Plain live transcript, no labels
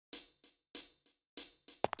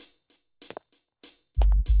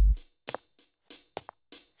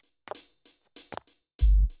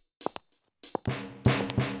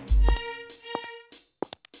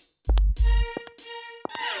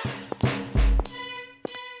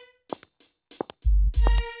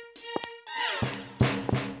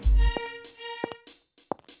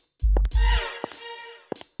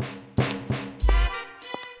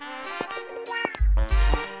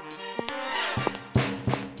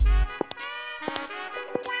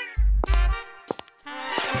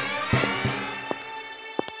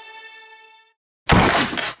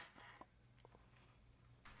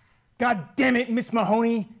God damn it, Miss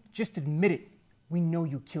Mahoney. Just admit it. We know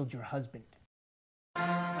you killed your husband.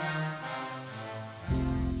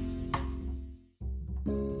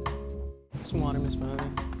 Some water, Miss Mahoney.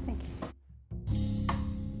 Thank you.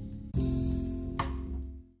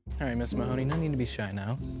 All right, Miss Mahoney, no need to be shy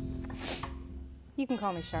now. You can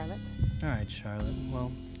call me Charlotte. All right, Charlotte.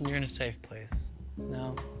 Well, you're in a safe place.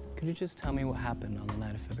 Now, could you just tell me what happened on the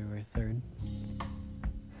night of February 3rd?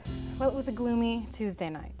 Well, it was a gloomy Tuesday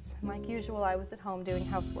night. Like usual, I was at home doing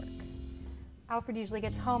housework. Alfred usually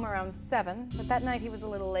gets home around 7, but that night he was a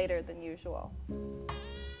little later than usual.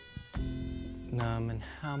 And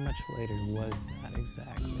how much later was that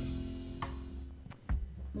exactly?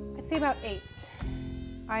 I'd say about 8.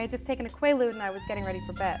 I had just taken a Quaalude and I was getting ready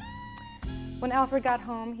for bed. When Alfred got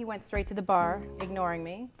home, he went straight to the bar, ignoring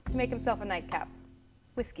me, to make himself a nightcap.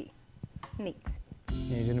 Whiskey. Neat.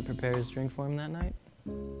 You didn't prepare his drink for him that night?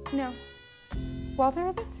 No. Walter,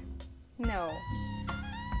 is it? No,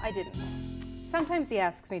 I didn't. Sometimes he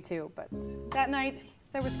asks me to, but that night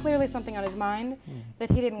there was clearly something on his mind that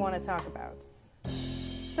he didn't want to talk about.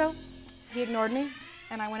 So he ignored me,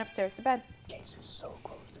 and I went upstairs to bed. Case is so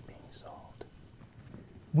close to being solved.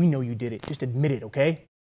 We know you did it. Just admit it, okay?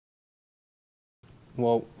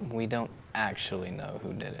 Well, we don't actually know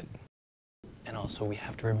who did it. And also, we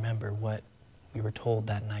have to remember what we were told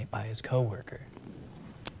that night by his coworker.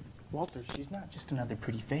 Walter, she's not just another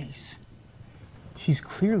pretty face. She's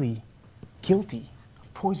clearly guilty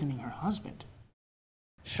of poisoning her husband.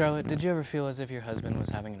 Charlotte, did you ever feel as if your husband was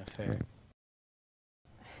having an affair?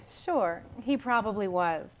 Sure, he probably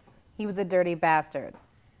was. He was a dirty bastard.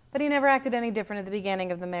 But he never acted any different at the beginning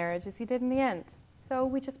of the marriage as he did in the end. So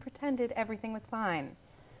we just pretended everything was fine.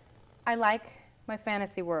 I like my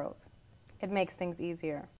fantasy world. It makes things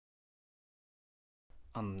easier.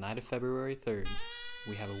 On the night of February 3rd,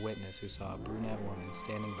 we have a witness who saw a brunette woman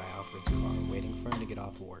standing by Alfred's car waiting for him to get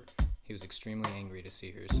off work. He was extremely angry to see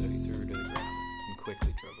her, so he threw her to the ground and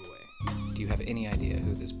quickly drove away. Do you have any idea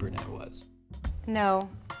who this brunette was? No,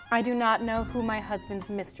 I do not know who my husband's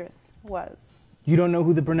mistress was. You don't know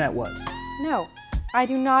who the brunette was? No, I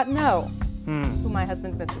do not know who my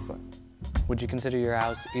husband's mistress was. Would you consider your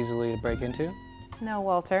house easily to break into? No,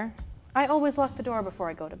 Walter. I always lock the door before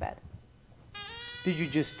I go to bed. Did you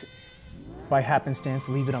just, by happenstance,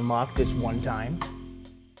 leave it unlocked this one time?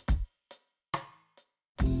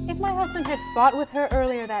 If my husband had fought with her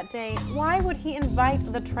earlier that day, why would he invite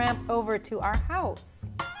the tramp over to our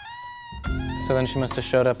house? So then she must have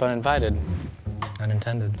showed up uninvited.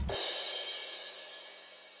 Unintended.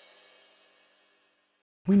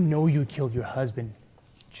 We know you killed your husband.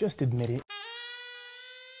 Just admit it.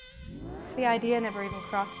 The idea never even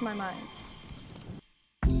crossed my mind.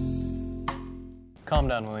 Calm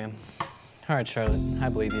down, William. All right, Charlotte, I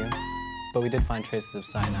believe you. But we did find traces of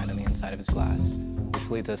cyanide on the inside of his glass, which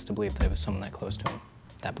leads us to believe that it was someone that close to him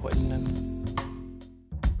that poisoned him.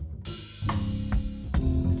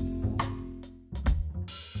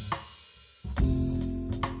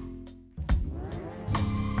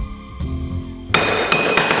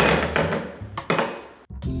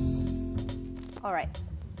 All right.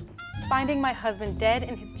 Finding my husband dead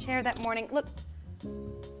in his chair that morning. Look,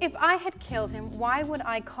 if I had killed him, why would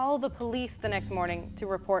I call the police the next morning to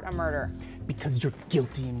report a murder? Because you're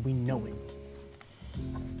guilty and we know it.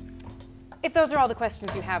 If those are all the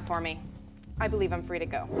questions you have for me, I believe I'm free to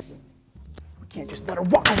go. We can't just let her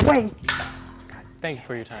walk away. Thank you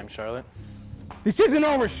for your time, Charlotte. This isn't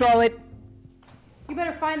over, Charlotte. You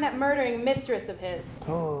better find that murdering mistress of his.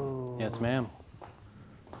 Oh. Yes, ma'am.